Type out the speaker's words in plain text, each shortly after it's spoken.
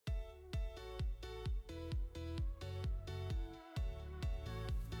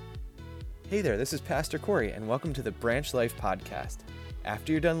Hey there, this is Pastor Corey, and welcome to the Branch Life Podcast.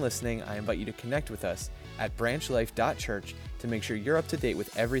 After you're done listening, I invite you to connect with us at branchlife.church to make sure you're up to date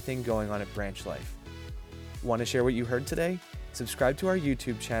with everything going on at Branch Life. Want to share what you heard today? Subscribe to our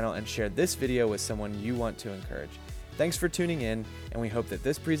YouTube channel and share this video with someone you want to encourage. Thanks for tuning in, and we hope that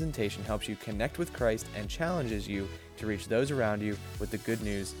this presentation helps you connect with Christ and challenges you to reach those around you with the good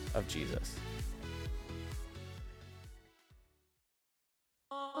news of Jesus.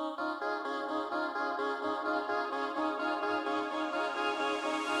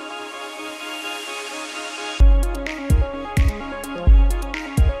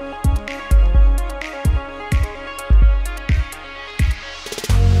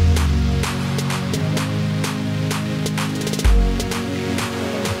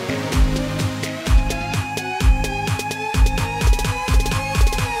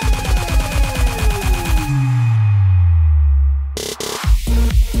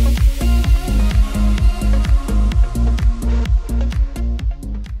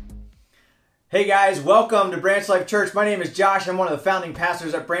 Hey guys, welcome to Branch Life Church. My name is Josh. I'm one of the founding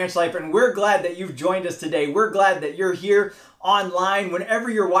pastors at Branch Life, and we're glad that you've joined us today. We're glad that you're here online whenever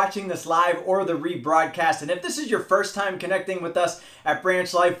you're watching this live or the rebroadcast. And if this is your first time connecting with us at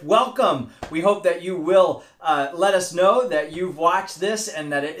Branch Life, welcome. We hope that you will let us know that you've watched this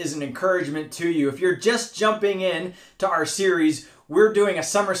and that it is an encouragement to you. If you're just jumping in to our series, we're doing a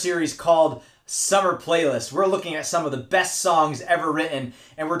summer series called Summer Playlist. We're looking at some of the best songs ever written,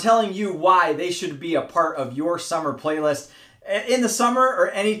 and we're telling you why they should be a part of your summer playlist in the summer or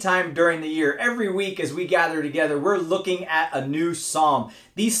anytime during the year. Every week as we gather together, we're looking at a new psalm.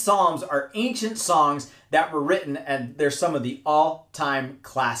 These psalms are ancient songs that were written, and they're some of the all-time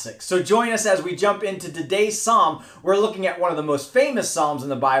classics. So join us as we jump into today's psalm. We're looking at one of the most famous psalms in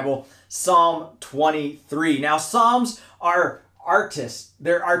the Bible, Psalm 23. Now, psalms are artists.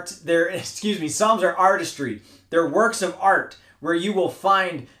 Psalms are artistry. They're works of art where you will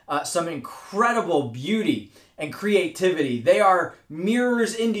find some incredible beauty and creativity. They are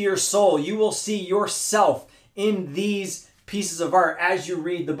mirrors into your soul. You will see yourself in these pieces of art as you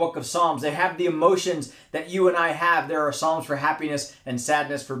read the book of Psalms. They have the emotions that you and I have. There are psalms for happiness and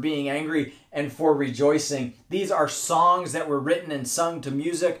sadness, for being angry and for rejoicing. These are songs that were written and sung to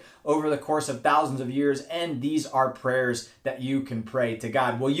music over the course of thousands of years, and these are prayers that you can pray to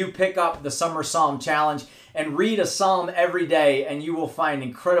God. Will you pick up the Summer Psalm Challenge and read a psalm every day, and you will find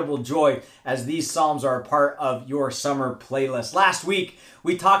incredible joy as these psalms are a part of your summer playlist. Last week,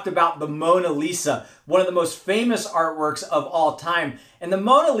 we talked about the Mona Lisa, one of the most famous artworks of all time. And the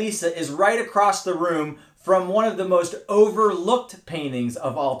Mona Lisa is right across the room from one of the most overlooked paintings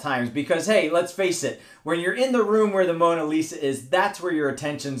of all times. Because, hey, let's face it, when you're in the room where the Mona Lisa is, that's where your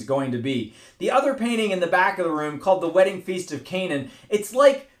attention's going to be. The other painting in the back of the room, called the Wedding Feast of Canaan, it's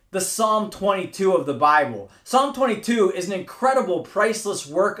like the Psalm 22 of the Bible. Psalm 22 is an incredible, priceless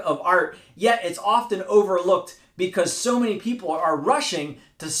work of art, yet it's often overlooked because so many people are rushing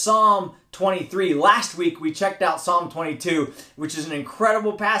to Psalm 23. Last week, we checked out Psalm 22, which is an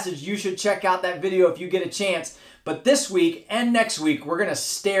incredible passage. You should check out that video if you get a chance. But this week and next week, we're going to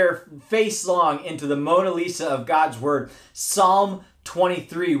stare face long into the Mona Lisa of God's Word, Psalm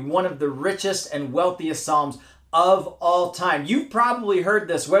 23, one of the richest and wealthiest psalms of all time. You've probably heard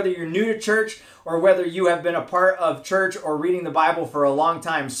this, whether you're new to church or whether you have been a part of church or reading the Bible for a long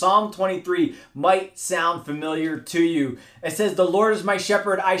time. Psalm 23 might sound familiar to you. It says, "The Lord is my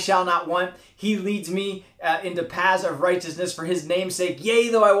shepherd, I shall not want. He leads me into paths of righteousness for his name's sake. Yea,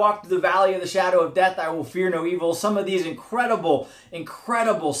 though I walk through the valley of the shadow of death, I will fear no evil." Some of these incredible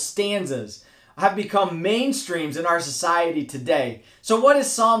stanzas have become mainstreams in our society today. So what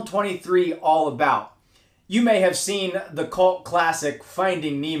is Psalm 23 all about? You may have seen the cult classic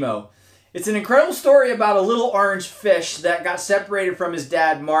Finding Nemo. It's an incredible story about a little orange fish that got separated from his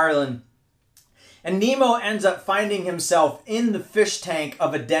dad, Marlin. And Nemo ends up finding himself in the fish tank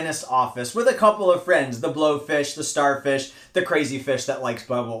of a dentist's office with a couple of friends, the blowfish, the starfish, the crazy fish that likes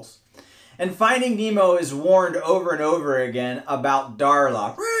bubbles. And Finding Nemo is warned over and over again about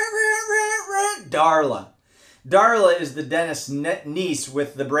Darla. Darla is the dentist's niece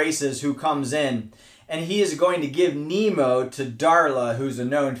with the braces who comes in, and he is going to give Nemo to Darla, who's a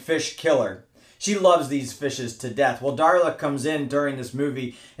known fish killer. She loves these fishes to death. Well, Darla comes in during this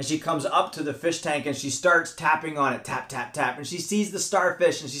movie, and she comes up to the fish tank, and she starts tapping on it, tap, tap, tap, and she sees the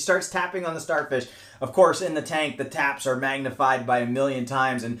starfish, and she starts tapping on the starfish. Of course, in the tank, the taps are magnified by 1,000,000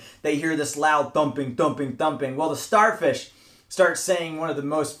 times, and they hear this loud thumping, thumping, thumping. Well, the starfish starts saying one of the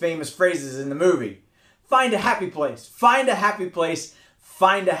most famous phrases in the movie. Find a happy place, find a happy place,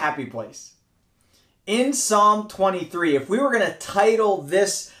 find a happy place. In Psalm 23, if we were going to title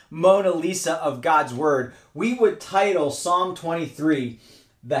this Mona Lisa of God's Word, we would title Psalm 23,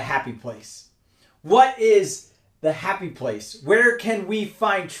 The Happy Place. What is the happy place? Where can we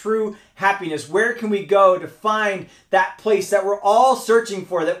find true happiness? Where can we go to find that place that we're all searching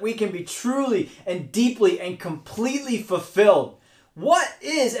for, that we can be truly and deeply and completely fulfilled? What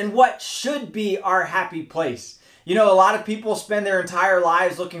is and what should be our happy place? You know, a lot of people spend their entire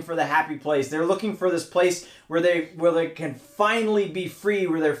lives looking for the happy place. They're looking for this place where they can finally be free,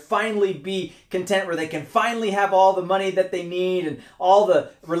 where they finally be content, where they can finally have all the money that they need and all the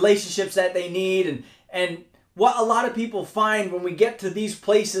relationships that they need. And what a lot of people find when we get to these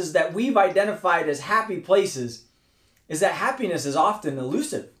places that we've identified as happy places is that happiness is often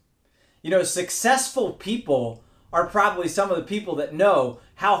elusive. You know, successful people are probably some of the people that know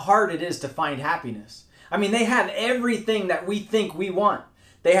how hard it is to find happiness. I mean, they have everything that we think we want.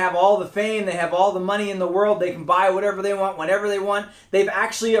 They have all the fame, they have all the money in the world, they can buy whatever they want, whenever they want. They've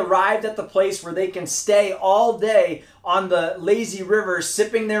actually arrived at the place where they can stay all day on the lazy river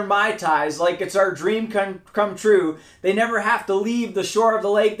sipping their Mai Tais like it's our dream come true. They never have to leave the shore of the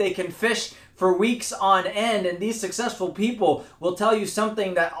lake. They can fish for weeks on end. And these successful people will tell you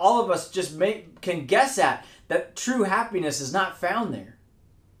something that all of us just can guess at, that true happiness is not found there.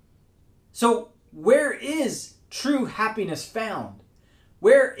 So where is true happiness found?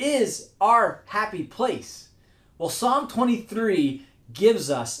 Where is our happy place? Well, Psalm 23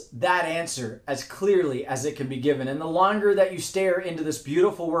 gives us that answer as clearly as it can be given. And the longer that you stare into this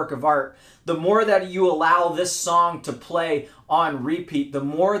beautiful work of art, the more that you allow this song to play on repeat, the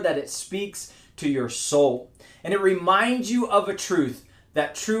more that it speaks to your soul. And it reminds you of a truth,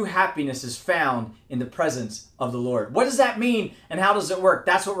 that true happiness is found in the presence of the Lord. What does that mean and how does it work?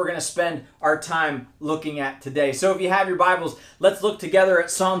 That's what we're going to spend our time looking at today. So if you have your Bibles, let's look together at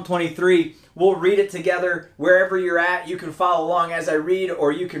Psalm 23. We'll read it together wherever you're at. You can follow along as I read,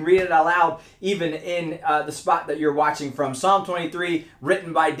 or you can read it out loud even in the spot that you're watching from. Psalm 23,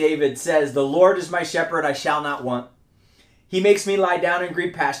 written by David, says, "The Lord is my shepherd, I shall not want. He makes me lie down in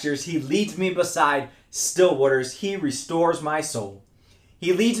green pastures. He leads me beside still waters. He restores my soul.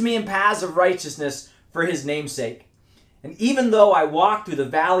 He leads me in paths of righteousness for his name's sake. And even though I walk through the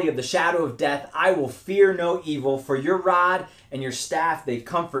valley of the shadow of death, I will fear no evil, for your rod and your staff, they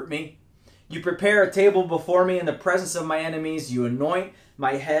comfort me. You prepare a table before me in the presence of my enemies. You anoint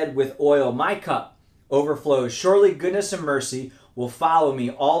my head with oil. My cup overflows. Surely goodness and mercy will follow me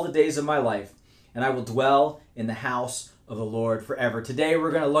all the days of my life, and I will dwell in the house of the Lord forever." Today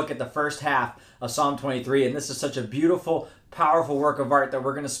we're going to look at the first half of Psalm 23, and this is such a beautiful, powerful work of art that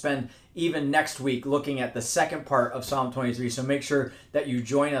we're going to spend even next week looking at the second part of Psalm 23. So make sure that you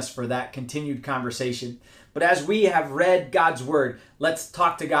join us for that continued conversation. But as we have read God's word, let's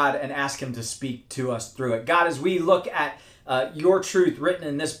talk to God and ask him to speak to us through it. God, as we look at your truth written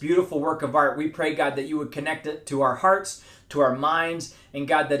in this beautiful work of art, we pray, God, that you would connect it to our hearts, to our minds, and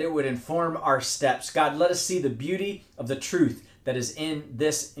God, that it would inform our steps. God, let us see the beauty of the truth that is in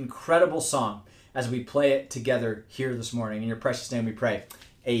this incredible song as we play it together here this morning. In your precious name we pray.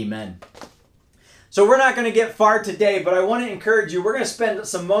 Amen. So we're not going to get far today, but I want to encourage you. We're going to spend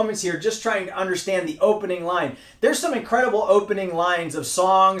some moments here just trying to understand the opening line. There's some incredible opening lines of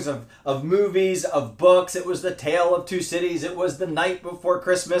songs, of movies, of books. It was The Tale of Two Cities. It was The Night Before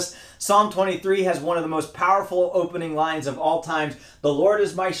Christmas. Psalm 23 has one of the most powerful opening lines of all times. "The Lord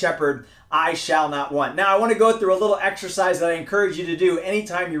is my shepherd, I shall not want." Now, I want to go through a little exercise that I encourage you to do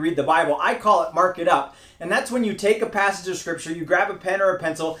anytime you read the Bible. I call it Mark It Up. And that's when you take a passage of scripture, you grab a pen or a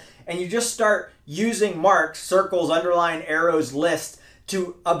pencil, and you just start using marks, circles, underline, arrows, list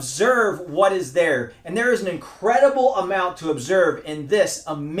to observe what is there. And there is an incredible amount to observe in this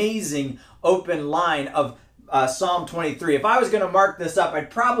amazing open line of Psalm 23. If I was going to mark this up, I'd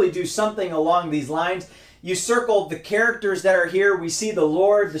probably do something along these lines. You circle the characters that are here. We see the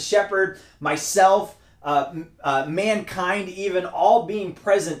Lord, the shepherd, myself, mankind even, all being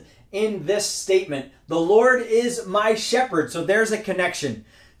present in this statement. The Lord is my shepherd. So there's a connection.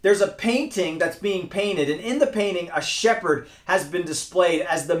 There's a painting that's being painted, and in the painting, a shepherd has been displayed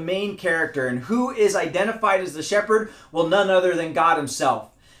as the main character. And who is identified as the shepherd? Well, none other than God himself.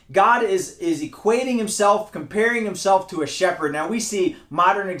 God is equating himself, comparing himself to a shepherd. Now, we see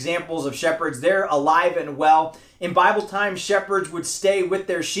modern examples of shepherds. They're alive and well. In Bible times, shepherds would stay with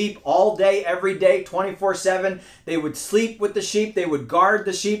their sheep all day, every day, 24/7. They would sleep with the sheep. They would guard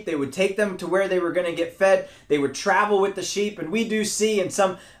the sheep. They would take them to where they were going to get fed. They would travel with the sheep. And we do see in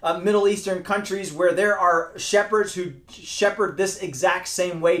some Middle Eastern countries where there are shepherds who shepherd this exact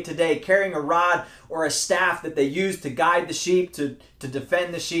same way today, carrying a rod or a staff that they use to guide the sheep, to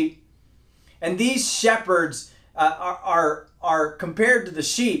defend the sheep. And these shepherds are compared to the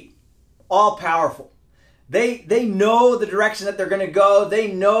sheep, all powerful. They know the direction that they're going to go.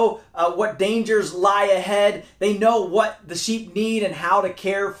 They know what dangers lie ahead. They know what the sheep need and how to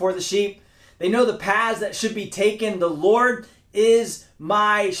care for the sheep. They know the paths that should be taken. The Lord is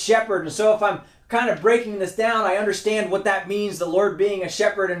my shepherd. And so if I'm kind of breaking this down, I understand what that means, the Lord being a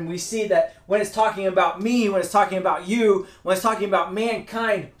shepherd. And we see that when it's talking about me, when it's talking about you, when it's talking about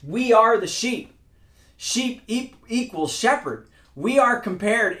mankind, we are the sheep. Sheep equals shepherd. We are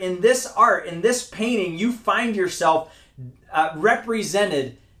compared in this art, in this painting, you find yourself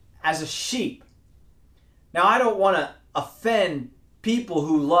represented as a sheep. Now, I don't want to offend people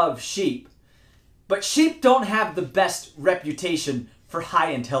who love sheep, but sheep don't have the best reputation for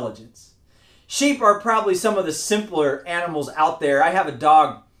high intelligence. Sheep are probably some of the simpler animals out there. I have a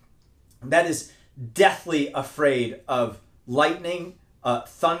dog that is deathly afraid of lightning,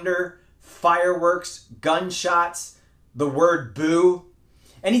 thunder, fireworks, gunshots, the word boo.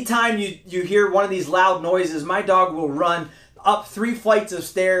 Anytime you hear one of these loud noises, my dog will run up 3 flights of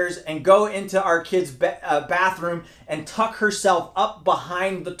stairs and go into our kid's bathroom and tuck herself up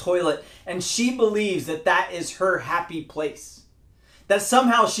behind the toilet. And she believes that that is her happy place. That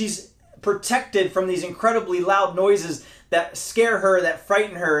somehow she's protected from these incredibly loud noises that scare her, that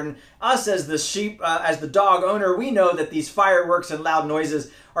frighten her. And us as the sheep, as the dog owner, we know that these fireworks and loud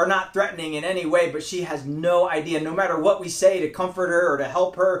noises are not threatening in any way, but she has no idea. No matter what we say to comfort her or to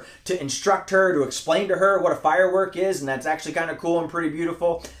help her, to instruct her, to explain to her what a firework is, and that's actually kind of cool and pretty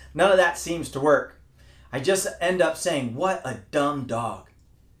beautiful, none of that seems to work. I just end up saying, what a dumb dog.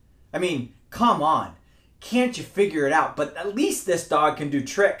 I mean, come on. Can't you figure it out? But at least this dog can do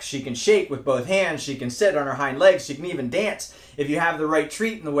tricks. She can shake with both hands. She can sit on her hind legs. She can even dance if you have the right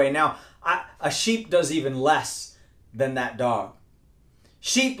treat in the way. Now, a sheep does even less than that dog.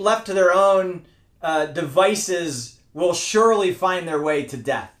 Sheep left to their own devices will surely find their way to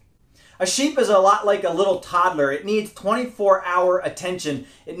death. A sheep is a lot like a little toddler. It needs 24-hour attention.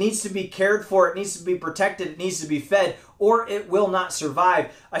 It needs to be cared for. It needs to be protected. It needs to be fed, or it will not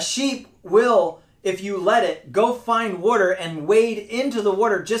survive. A sheep will, if you let it, go find water and wade into the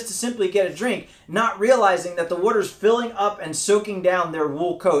water just to simply get a drink, not realizing that the water's filling up and soaking down their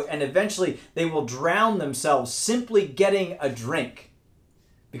wool coat, and eventually they will drown themselves simply getting a drink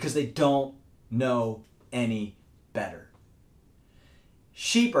because they don't know any better.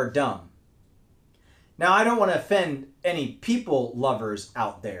 Sheep are dumb. Now, I don't want to offend any people lovers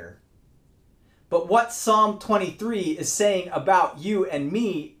out there, but what Psalm 23 is saying about you and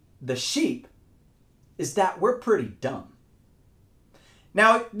me, the sheep, is that we're pretty dumb.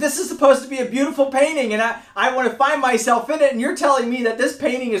 Now, this is supposed to be a beautiful painting, and I want to find myself in it, and you're telling me that this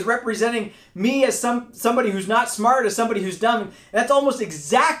painting is representing me as somebody who's not smart, as somebody who's dumb. And that's almost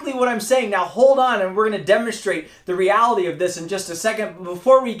exactly what I'm saying. Now, hold on, and we're going to demonstrate the reality of this in just a second. But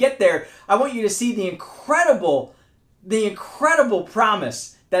before we get there, I want you to see the incredible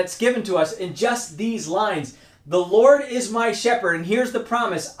promise that's given to us in just these lines. The Lord is my shepherd, and here's the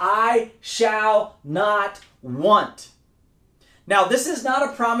promise: I shall not want. Now, this is not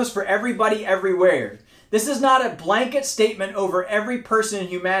a promise for everybody everywhere. This is not a blanket statement over every person in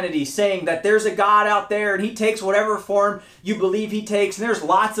humanity saying that there's a God out there and he takes whatever form you believe he takes, and there's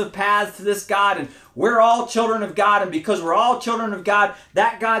lots of paths to this God, and we're all children of God, and because we're all children of God,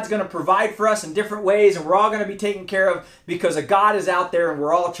 that God's going to provide for us in different ways, and we're all going to be taken care of because a God is out there and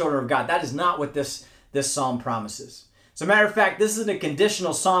we're all children of God. That is not what this psalm promises. As a matter of fact, this is a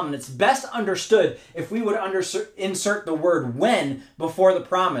conditional psalm, and it's best understood if we would insert the word when before the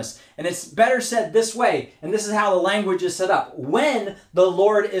promise. And it's better said this way, and this is how the language is set up. When the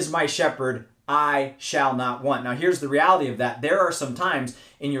Lord is my shepherd, I shall not want. Now, here's the reality of that. There are some times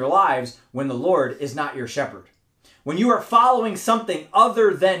in your lives when the Lord is not your shepherd. When you are following something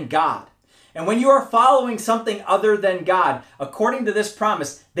other than God. And when you are following something other than God, according to this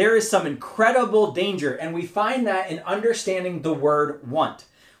promise, there is some incredible danger. And we find that in understanding the word want.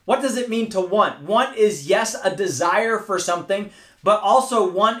 What does it mean to want? Want is, yes, a desire for something, but also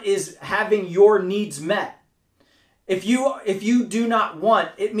want is having your needs met. If you do not want,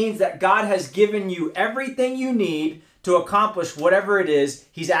 it means that God has given you everything you need to accomplish whatever it is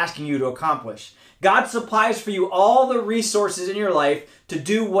he's asking you to accomplish. God supplies for you all the resources in your life to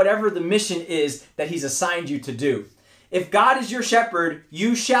do whatever the mission is that he's assigned you to do. If God is your shepherd,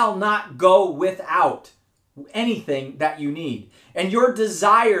 you shall not go without anything that you need. And your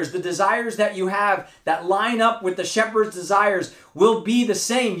desires, the desires that you have that line up with the shepherd's desires, will be the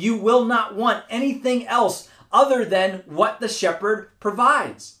same. You will not want anything else other than what the shepherd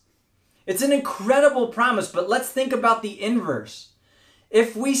provides. It's an incredible promise, but let's think about the inverse.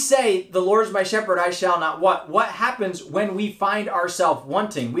 If we say, the Lord is my shepherd, I shall not want, what happens when we find ourselves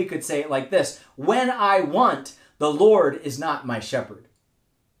wanting? We could say it like this: when I want, the Lord is not my shepherd.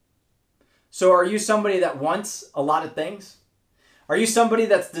 So are you somebody that wants a lot of things? Are you somebody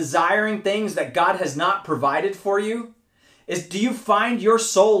that's desiring things that God has not provided for you? Do you find your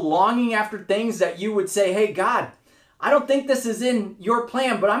soul longing after things that you would say, hey, God, I don't think this is in your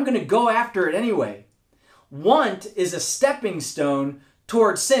plan, but I'm going to go after it anyway? Want is a stepping stone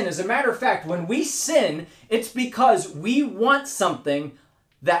towards sin. As a matter of fact, when we sin, it's because we want something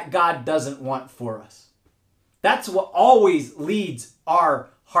that God doesn't want for us. That's what always leads our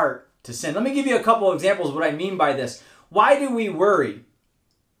heart to sin. Let me give you a couple of examples of what I mean by this. Why do we worry?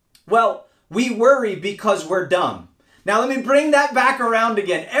 Well, we worry because we're dumb. Now let me bring that back around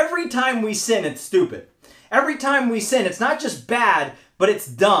again. Every time we sin, it's stupid. Every time we sin, it's not just bad, but it's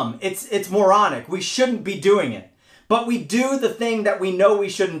dumb. It's moronic. We shouldn't be doing it. But we do the thing that we know we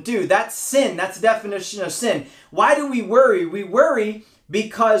shouldn't do. That's sin. That's the definition of sin. Why do we worry? We worry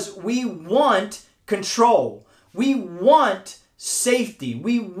because we want control. We want safety.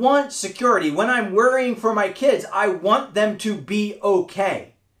 We want security. When I'm worrying for my kids, I want them to be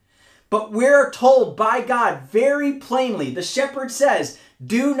okay. But we're told by God very plainly, the shepherd says,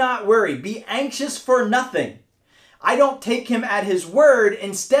 do not worry, be anxious for nothing. I don't take him at his word.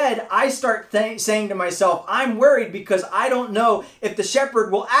 Instead, I start saying to myself, I'm worried because I don't know if the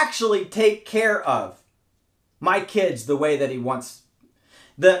shepherd will actually take care of my kids the way that he wants.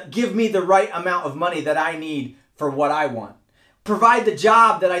 Give me the right amount of money that I need for what I want. Provide the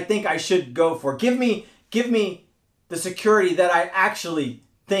job that I think I should go for. Give me the security that I actually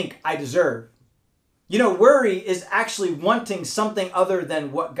think I deserve. You know, worry is actually wanting something other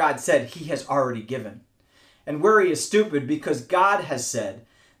than what God said he has already given. And worry is stupid because God has said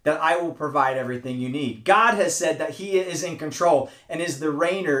that I will provide everything you need. God has said that he is in control and is the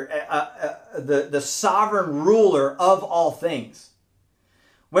reigner, the sovereign ruler of all things.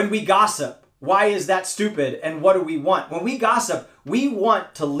 When we gossip, why is that stupid and what do we want? When we gossip, we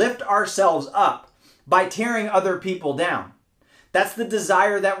want to lift ourselves up by tearing other people down. That's the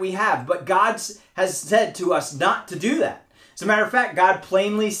desire that we have. But God has said to us not to do that. As a matter of fact, God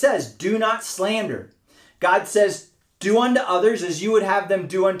plainly says, do not slander. God says, do unto others as you would have them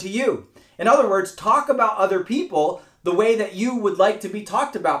do unto you. In other words, talk about other people the way that you would like to be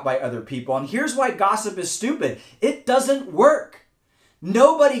talked about by other people. And here's why gossip is stupid. It doesn't work.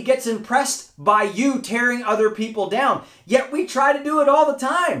 Nobody gets impressed by you tearing other people down. Yet we try to do it all the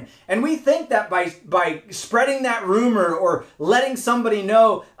time. And we think that by spreading that rumor or letting somebody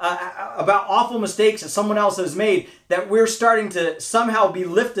know about awful mistakes that someone else has made, that we're starting to somehow be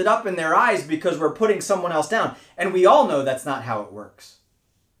lifted up in their eyes because we're putting someone else down. And we all know that's not how it works.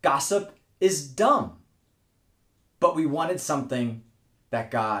 Gossip is dumb. But we wanted something that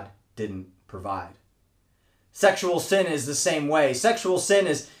God didn't provide. Sexual sin is the same way. Sexual sin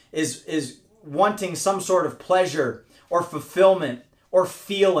is wanting some sort of pleasure or fulfillment or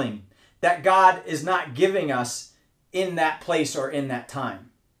feeling that God is not giving us in that place or in that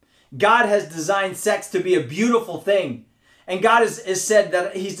time. God has designed sex to be a beautiful thing. And God has said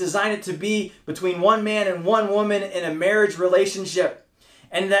that he's designed it to be between one man and one woman in a marriage relationship.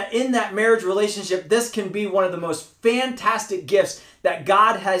 And that in that marriage relationship, this can be one of the most fantastic gifts that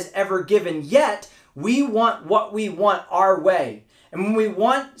God has ever given. Yet, we want what we want our way. And when we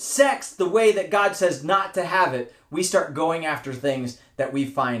want sex the way that God says not to have it, we start going after things that we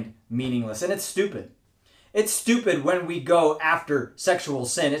find meaningless. And it's stupid. It's stupid when we go after sexual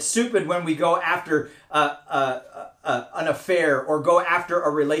sin. It's stupid when we go after an affair or go after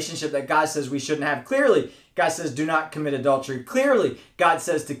a relationship that God says we shouldn't have. Clearly, God says do not commit adultery. Clearly, God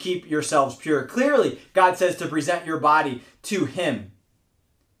says to keep yourselves pure. Clearly, God says to present your body to him.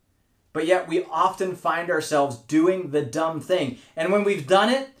 But yet we often find ourselves doing the dumb thing. And when we've done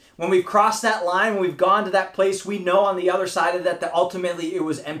it, when we've crossed that line, when we've gone to that place, we know on the other side of that ultimately it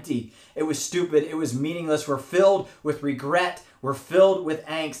was empty. It was stupid. It was meaningless. We're filled with regret. We're filled with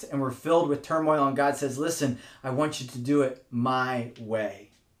angst. And we're filled with turmoil. And God says, listen, I want you to do it my way.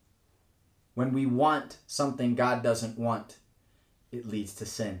 When we want something God doesn't want, it leads to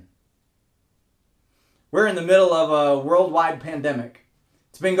sin. We're in the middle of a worldwide pandemic.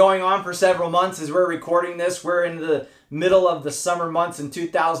 It's been going on for several months as we're recording this. We're in the middle of the summer months in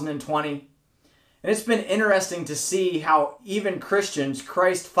 2020. And it's been interesting to see how even Christians,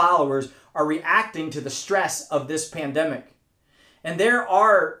 Christ followers, are reacting to the stress of this pandemic. And there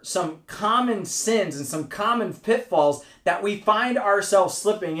are some common sins and some common pitfalls that we find ourselves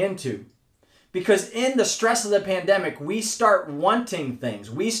slipping into. Because in the stress of the pandemic, we start wanting things.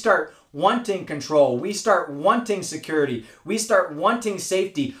 We start wanting control. We start wanting security. We start wanting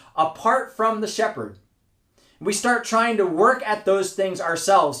safety apart from the shepherd. We start trying to work at those things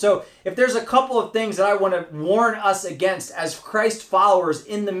ourselves. So if there's a couple of things that I want to warn us against as Christ followers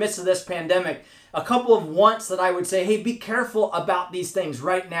in the midst of this pandemic, a couple of wants that I would say, hey, be careful about these things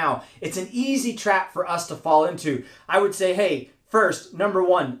right now. It's an easy trap for us to fall into. I would say, hey, first, number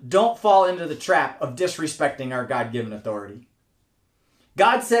one, don't fall into the trap of disrespecting our God-given authority.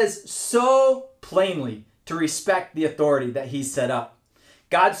 God says so plainly to respect the authority that He's set up.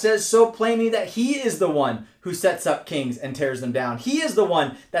 God says so plainly that He is the one who sets up kings and tears them down. He is the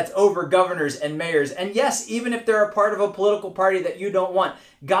one that's over governors and mayors. And yes, even if they're a part of a political party that you don't want,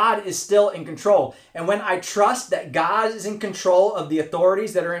 God is still in control. And when I trust that God is in control of the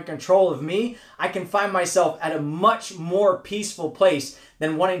authorities that are in control of me, I can find myself at a much more peaceful place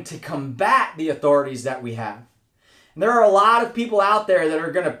than wanting to combat the authorities that we have. And there are a lot of people out there that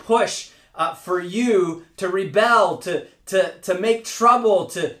are going to push for you to rebel, to make trouble,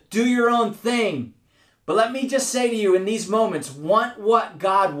 to do your own thing. But let me just say to you, in these moments, want what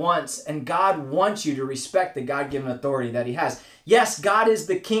God wants, and God wants you to respect the God-given authority that He has. Yes, God is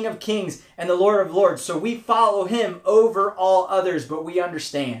the King of Kings and the Lord of Lords, so we follow Him over all others, but we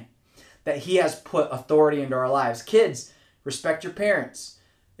understand that He has put authority into our lives. Kids, respect your parents.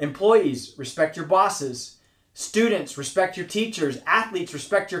 Employees, respect your bosses. Students, respect your teachers. Athletes,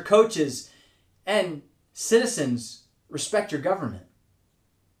 respect your coaches. And citizens, respect your government.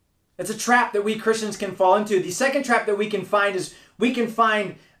 It's a trap that we Christians can fall into. The second trap that we can find is we can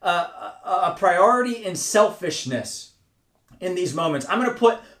find a priority in selfishness in these moments. I'm going to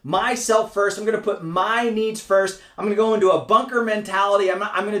put myself first. I'm going to put my needs first. I'm going to go into a bunker mentality. I'm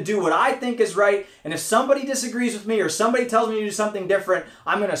going to do what I think is right. And if somebody disagrees with me or somebody tells me to do something different,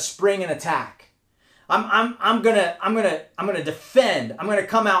 I'm going to spring an attack. I'm gonna defend. I'm gonna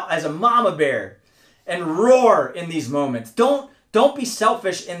come out as a mama bear and roar in these moments. Don't be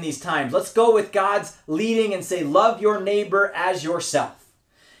selfish in these times. Let's go with God's leading and say, love your neighbor as yourself.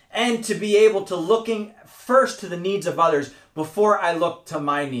 And to be able to looking first to the needs of others before I look to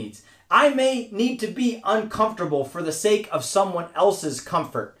my needs. I may need to be uncomfortable for the sake of someone else's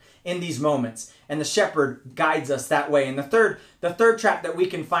comfort in these moments. And the shepherd guides us that way. And the third trap that we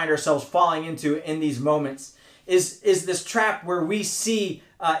can find ourselves falling into in these moments is this trap where we see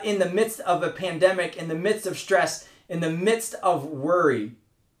in the midst of a pandemic, in the midst of stress, in the midst of worry,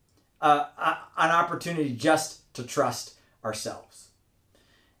 an opportunity just to trust ourselves.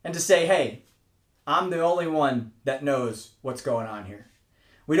 And to say, hey, I'm the only one that knows what's going on here.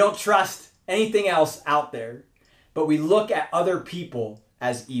 We don't trust anything else out there, but we look at other people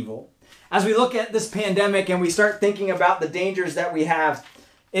as evil. As we look at this pandemic and we start thinking about the dangers that we have,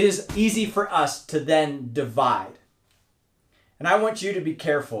 it is easy for us to then divide. And I want you to be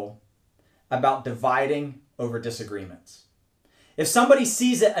careful about dividing over disagreements. If somebody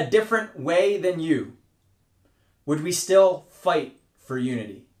sees it a different way than you, would we still fight for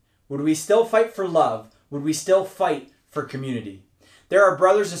unity? Would we still fight for love? Would we still fight for community? There are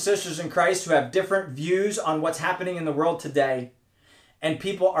brothers and sisters in Christ who have different views on what's happening in the world today, and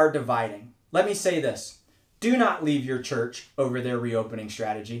people are dividing. Let me say this. Do not leave your church over their reopening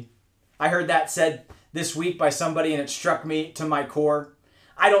strategy. I heard that said this week by somebody, and it struck me to my core.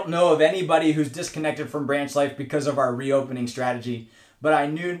 I don't know of anybody who's disconnected from Branch Life because of our reopening strategy, but I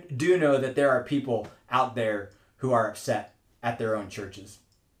do know that there are people out there who are upset at their own churches.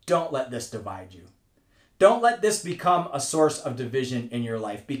 Don't let this divide you. Don't let this become a source of division in your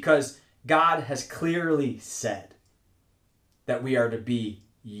life, because God has clearly said that we are to be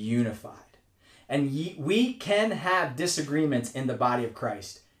unified. And we can have disagreements in the body of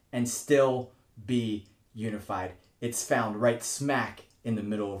Christ and still be unified. It's found right smack in the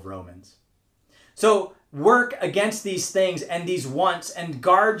middle of Romans. So work against these things and these wants, and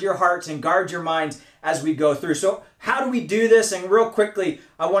guard your hearts and guard your minds as we go through. So how do we do this? And real quickly,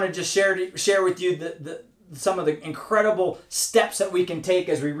 I want to just share with you some of the incredible steps that we can take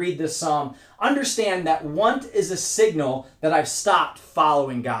as we read this psalm. Understand that want is a signal that I've stopped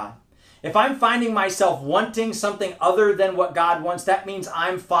following God. If I'm finding myself wanting something other than what God wants, that means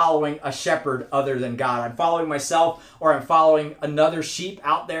I'm following a shepherd other than God. I'm following myself, or I'm following another sheep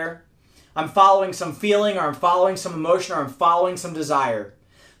out there. I'm following some feeling, or I'm following some emotion, or I'm following some desire.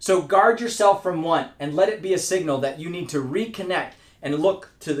 So guard yourself from want and let it be a signal that you need to reconnect and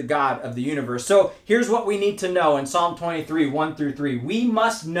look to the God of the universe. So here's what we need to know in Psalm 23, 1-3. We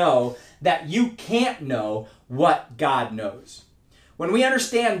must know that you can't know what God knows. When we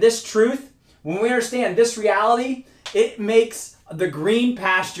understand this truth, when we understand this reality, it makes the green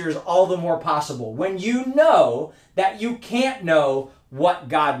pastures all the more possible. When you know that you can't know what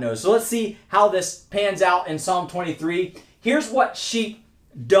God knows. So let's see how this pans out in Psalm 23. Here's what sheep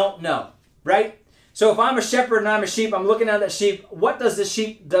don't know, right? So if I'm a shepherd and I'm a sheep, I'm looking at that sheep. What does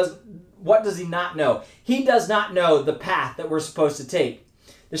he not know? He does not know the path that we're supposed to take.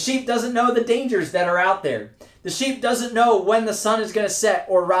 The sheep doesn't know the dangers that are out there. The sheep doesn't know when the sun is going to set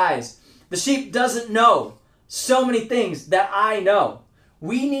or rise. The sheep doesn't know so many things that I know.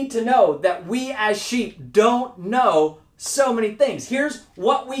 We need to know that we as sheep don't know so many things. Here's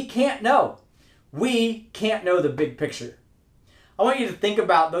what we can't know. We can't know the big picture. I want you to think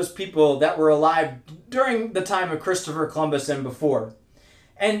about those people that were alive during the time of Christopher Columbus and before.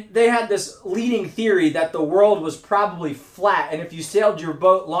 And they had this leading theory that the world was probably flat, and if you sailed your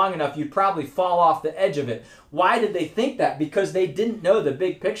boat long enough, you'd probably fall off the edge of it. Why did they think that? Because they didn't know the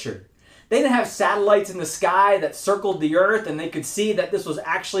big picture. They didn't have satellites in the sky that circled the earth, and they could see that this was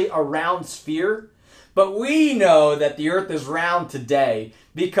actually a round sphere. But we know that the earth is round today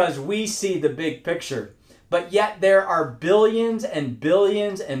because we see the big picture. But yet there are billions and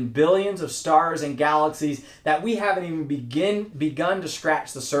billions and billions of stars and galaxies that we haven't even begun to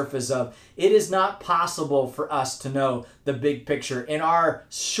scratch the surface of. It is not possible for us to know the big picture. In our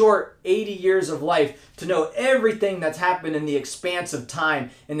short 80 years of life, to know everything that's happened in the expanse of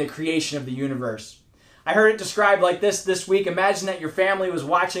time in the creation of the universe. I heard it described like this week. Imagine that your family was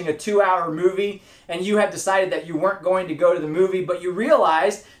watching a 2-hour movie and you had decided that you weren't going to go to the movie, but you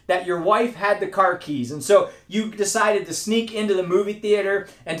realized that your wife had the car keys. And so you decided to sneak into the movie theater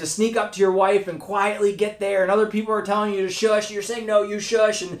and to sneak up to your wife and quietly get there. And other people are telling you to shush. You're saying, no, you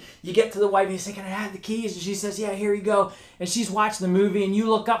shush. And you get to the wife and you say, can I have the keys? And she says, yeah, here you go. And she's watching the movie and you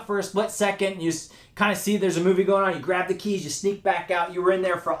look up for a split second and you kind of see there's a movie going on. You grab the keys, you sneak back out. You were in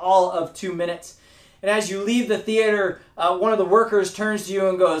there for all of 2 minutes. And as you leave the theater, one of the workers turns to you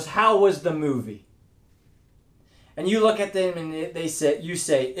and goes, how was the movie? And you look at them and you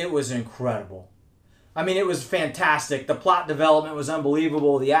say, it was incredible. I mean, it was fantastic. The plot development was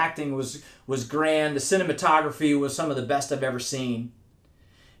unbelievable. The acting was grand. The cinematography was some of the best I've ever seen.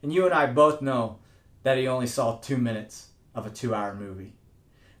 And you and I both know that he only saw 2 minutes of a 2-hour movie.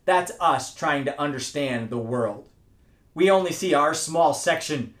 That's us trying to understand the world. We only see our small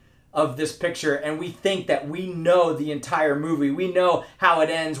section of this picture, and we think that we know the entire movie. We know how it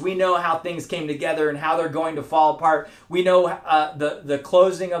ends. We know how things came together and how they're going to fall apart. We know the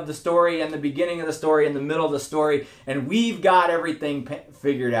closing of the story and the beginning of the story and the middle of the story, and we've got everything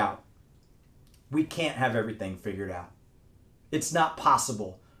figured out. We can't have everything figured out. It's not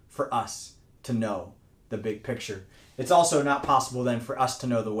possible for us to know the big picture. It's also not possible then for us to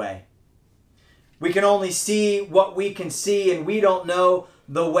know the way. We can only see what we can see, and we don't know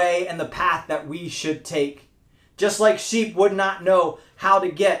the way and the path that we should take. Just like sheep would not know how to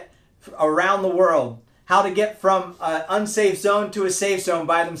get around the world, how to get from an unsafe zone to a safe zone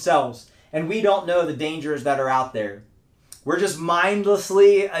by themselves. And we don't know the dangers that are out there. We're just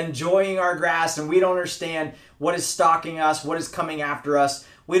mindlessly enjoying our grass, and we don't understand what is stalking us, what is coming after us.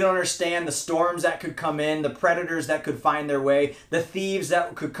 We don't understand the storms that could come in, the predators that could find their way, the thieves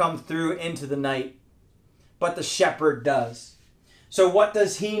that could come through into the night. But the shepherd does. So what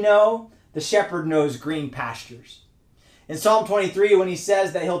does he know? The shepherd knows green pastures. In Psalm 23, when he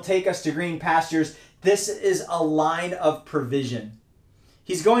says that he'll take us to green pastures, this is a line of provision.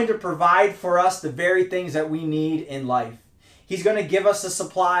 He's going to provide for us the very things that we need in life. He's going to give us the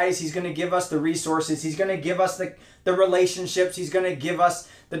supplies. He's going to give us the resources. He's going to give us the relationships. He's going to give us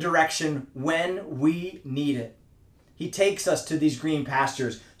the direction when we need it. He takes us to these green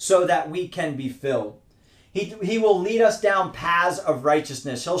pastures so that we can be filled. He will lead us down paths of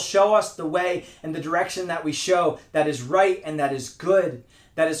righteousness. He'll show us the way and the direction that we show that is right and that is good,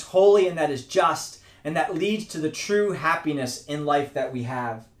 that is holy and that is just, and that leads to the true happiness in life that we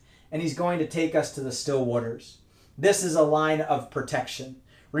have. And he's going to take us to the still waters. This is a line of protection.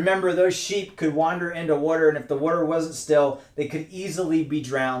 Remember, those sheep could wander into water, and if the water wasn't still, they could easily be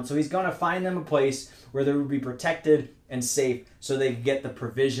drowned. So he's going to find them a place where they would be protected and safe so they could get the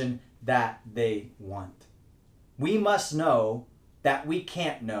provision that they want. We must know that we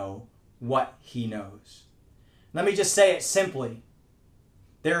can't know what he knows. Let me just say it simply.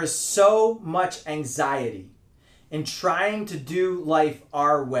 There is so much anxiety in trying to do life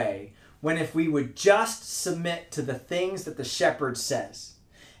our way, when if we would just submit to the things that the shepherd says,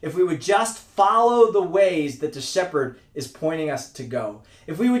 if we would just follow the ways that the shepherd is pointing us to go,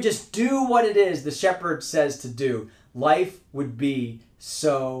 if we would just do what it is the shepherd says to do, life would be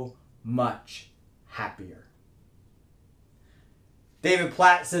so much happier. David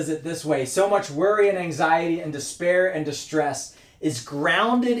Platt says it this way: so much worry and anxiety and despair and distress is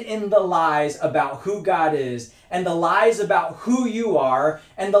grounded in the lies about who God is, and the lies about who you are,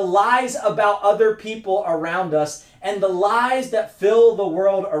 and the lies about other people around us, and the lies that fill the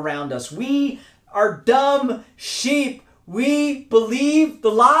world around us. We are dumb sheep. We believe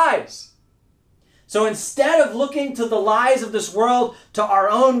the lies. So instead of looking to the lies of this world, to our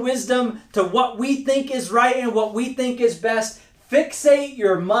own wisdom, to what we think is right and what we think is best, fixate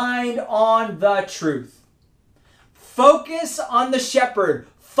your mind on the truth. Focus on the shepherd.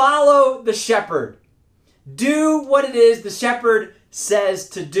 Follow the shepherd. Do what it is the shepherd says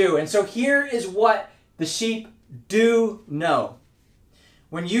to do. And so here is what the sheep do know.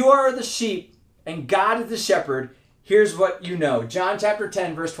 When you are the sheep and God is the shepherd, here's what you know. John chapter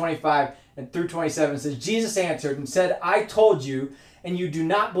 10, verse 25 and through 27 says, Jesus answered and said, I told you, and you do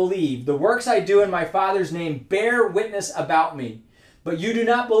not believe. The works I do in my Father's name bear witness about me. But you do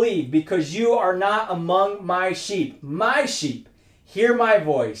not believe because you are not among my sheep. My sheep hear my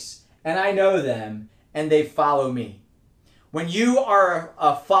voice, and I know them, and they follow me. When you are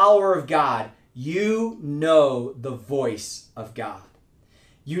a follower of God, you know the voice of God.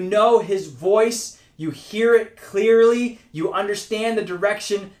 You know his voice. You hear it clearly. You understand the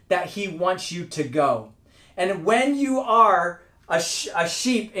direction that he wants you to go. And when you are a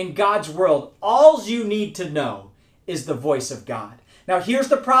sheep in God's world, all you need to know is the voice of God. Now, here's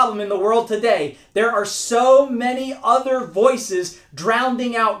the problem in the world today. There are so many other voices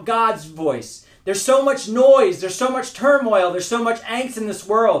drowning out God's voice. There's so much noise. There's so much turmoil. There's so much angst in this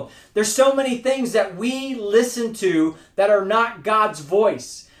world. There's so many things that we listen to that are not God's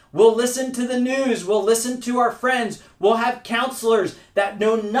voice. We'll listen to the news. We'll listen to our friends. We'll have counselors that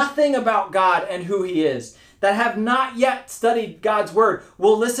know nothing about God and who he is, that have not yet studied God's word.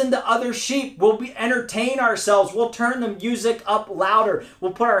 We'll listen to other sheep. We'll entertain ourselves. We'll turn the music up louder.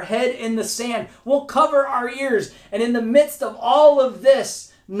 We'll put our head in the sand. We'll cover our ears. And in the midst of all of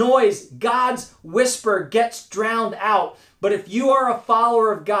this noise, God's whisper gets drowned out. But if you are a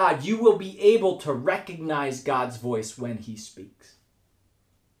follower of God, you will be able to recognize God's voice when he speaks.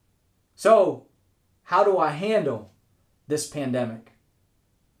 So, how do I handle this pandemic?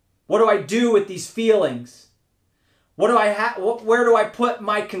 What do I do with these feelings? Where do I put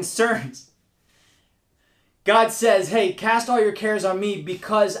my concerns? God says, hey, cast all your cares on me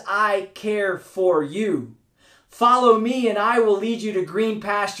because I care for you. Follow me and I will lead you to green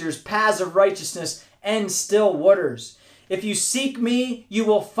pastures, paths of righteousness, and still waters. If you seek me, you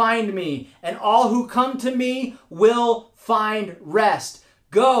will find me, and all who come to me will find rest.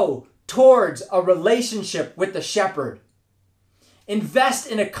 Go towards a relationship with the shepherd. Invest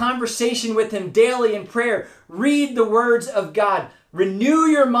in a conversation with him daily in prayer. Read the words of God. Renew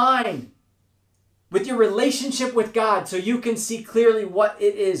your mind with your relationship with God so you can see clearly what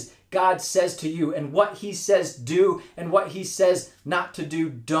it is God says to you and what he says do and what he says not to do.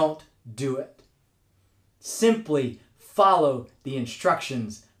 Don't do it. Simply follow the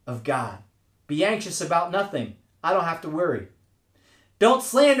instructions of God. Be anxious about nothing. I don't have to worry. Don't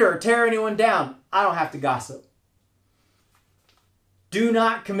slander or tear anyone down. I don't have to gossip. Do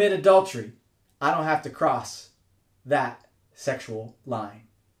not commit adultery. I don't have to cross that sexual line.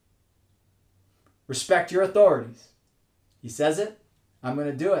 Respect your authorities. He says it. I'm going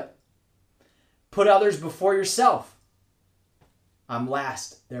to do it. Put others before yourself. I'm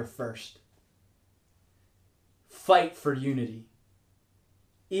last, they're first. Fight for unity.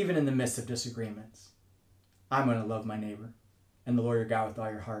 Even in the midst of disagreements. I'm going to love my neighbor and the Lord your God with all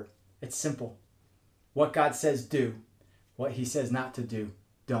your heart. It's simple. What God says, do. What he says not to do,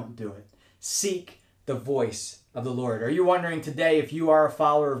 don't do it. Seek the voice of the Lord. Are you wondering today if you are a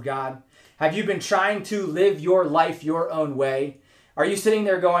follower of God? Have you been trying to live your life your own way? Are you sitting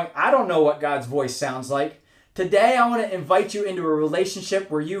there going, I don't know what God's voice sounds like? Today, I want to invite you into a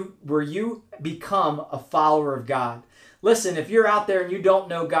relationship where you become a follower of God. Listen, if you're out there and you don't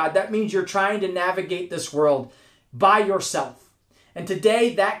know God, that means you're trying to navigate this world by yourself. And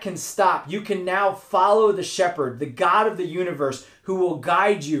today that can stop. You can now follow the shepherd, the God of the universe, who will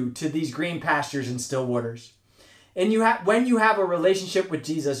guide you to these green pastures and still waters. And when you have a relationship with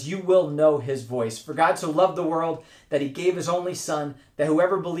Jesus, you will know his voice. For God so loved the world that he gave his only son, that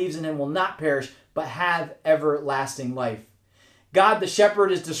whoever believes in him will not perish, but have everlasting life. God, the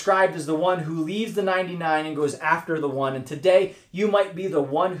shepherd, is described as the one who leaves the 99 and goes after the one. And today, you might be the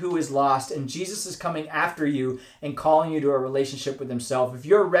one who is lost, and Jesus is coming after you and calling you to a relationship with himself. If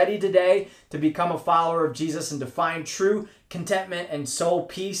you're ready today to become a follower of Jesus and to find true contentment and soul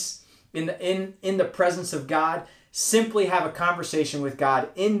peace in the presence of God, simply have a conversation with God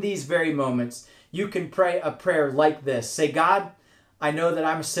in these very moments. You can pray a prayer like this. Say, God, I know that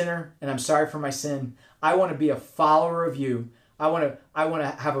I'm a sinner and I'm sorry for my sin. I want to be a follower of you. I want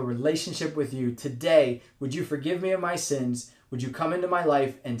to have a relationship with you. Today, would you forgive me of my sins? Would you come into my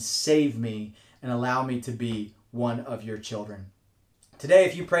life and save me and allow me to be one of your children? Today,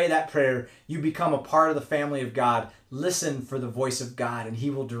 if you pray that prayer, you become a part of the family of God. Listen for the voice of God and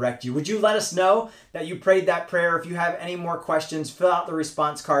he will direct you. Would you let us know that you prayed that prayer? If you have any more questions, fill out the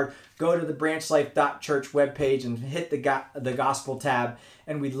response card. Go to the branchlife.church webpage and hit the gospel tab.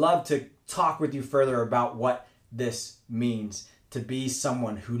 And we'd love to talk with you further about what this means to be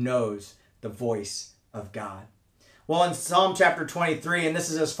someone who knows the voice of God. Well, in Psalm chapter 23, and this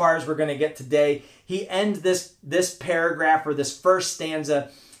is as far as we're going to get today, he ends this paragraph or this first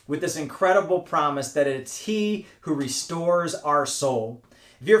stanza with this incredible promise that it's he who restores our soul.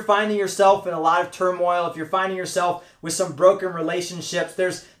 If you're finding yourself in a lot of turmoil, if you're finding yourself with some broken relationships,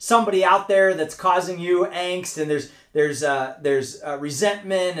 there's somebody out there that's causing you angst, and there's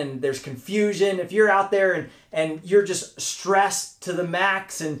resentment and there's confusion. If you're out there and you're just stressed to the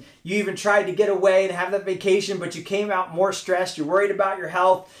max, and you even tried to get away and have that vacation, but you came out more stressed, you're worried about your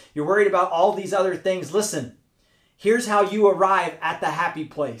health, you're worried about all these other things, listen, here's how you arrive at the happy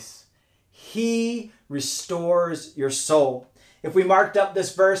place. He restores your soul. If we marked up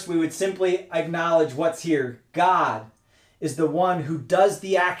this verse, we would simply acknowledge what's here. God is the one who does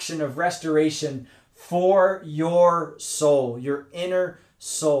the action of restoration for your soul, your inner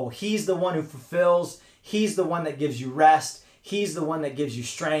soul. He's the one who fulfills. He's the one that gives you rest. He's the one that gives you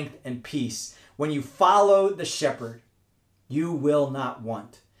strength and peace. When you follow the shepherd, you will not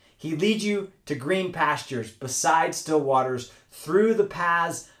want. He leads you to green pastures, beside still waters, through the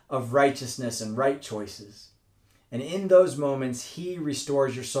paths of righteousness and right choices. And in those moments, he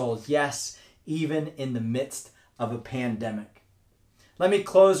restores your souls. Yes, even in the midst of a pandemic. Let me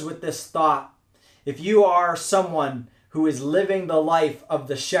close with this thought. If you are someone who is living the life of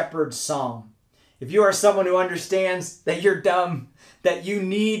the shepherd's psalm, if you are someone who understands that you're dumb, that you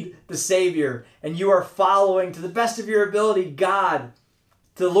need the Savior, and you are following to the best of your ability God,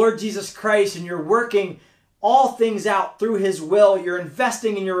 the Lord Jesus Christ, and you're working all things out through his will, you're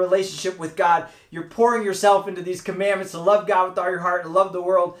investing in your relationship with God, you're pouring yourself into these commandments to love God with all your heart and love the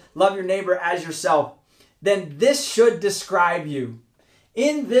world, love your neighbor as yourself, then this should describe you.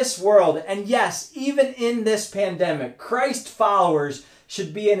 In this world, and yes, even in this pandemic, Christ followers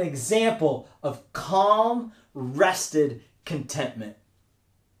should be an example of calm, rested contentment.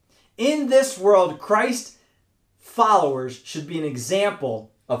 In this world, Christ followers should be an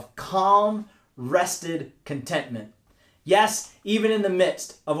example of calm, rested contentment. Yes, even in the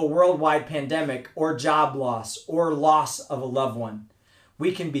midst of a worldwide pandemic or job loss or loss of a loved one,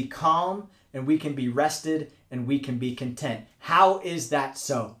 we can be calm and we can be rested and we can be content. How is that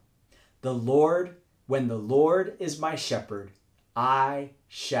so? When the Lord is my shepherd, I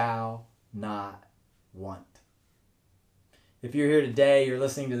shall not want. If you're here today, you're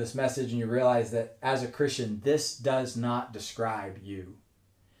listening to this message and you realize that as a Christian, this does not describe you.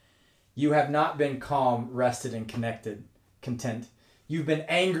 You have not been calm, rested, and content. You've been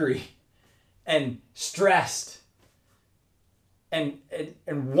angry and stressed and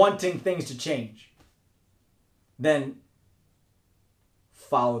wanting things to change. Then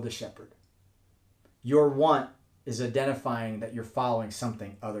follow the shepherd. Your want is identifying that you're following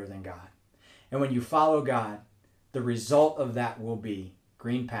something other than God. And when you follow God, the result of that will be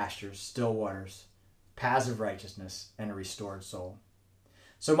green pastures, still waters, paths of righteousness, and a restored soul.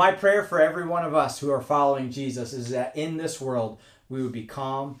 So my prayer for every one of us who are following Jesus is that in this world we would be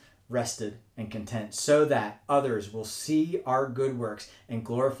calm, rested, and content so that others will see our good works and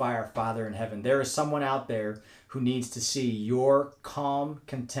glorify our Father in heaven. There is someone out there who needs to see your calm,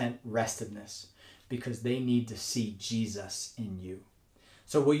 content restedness because they need to see Jesus in you.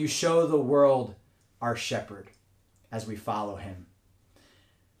 So will you show the world our shepherd as we follow him?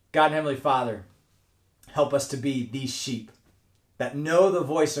 God and Heavenly Father, help us to be these sheep that know the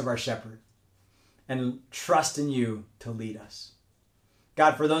voice of our shepherd and trust in you to lead us.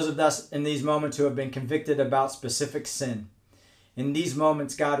 God, for those of us in these moments who have been convicted about specific sin, in these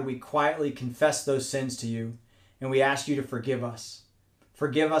moments, God, we quietly confess those sins to you and we ask you to forgive us.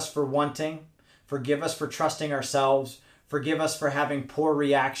 Forgive us for wanting. Forgive us for trusting ourselves. Forgive us for having poor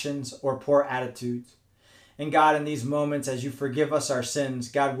reactions or poor attitudes. And God, in these moments, as you forgive us our sins,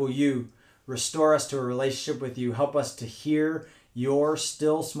 God, will you restore us to a relationship with you. Help us to hear your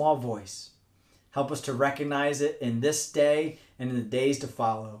still small voice. Help us to recognize it in this day and in the days to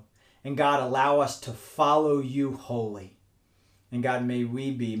follow. And God, allow us to follow you wholly. And God,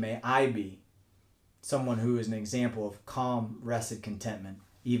 may I be someone who is an example of calm, rested contentment,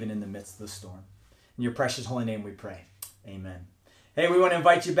 even in the midst of the storm. In your precious holy name we pray. Amen. Hey, we want to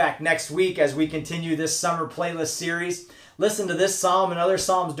invite you back next week as we continue this summer playlist series. Listen to this psalm and other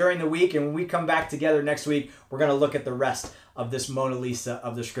psalms during the week, and when we come back together next week, we're going to look at the rest of this Mona Lisa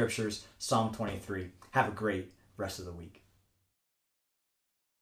of the Scriptures, Psalm 23. Have a great rest of the week.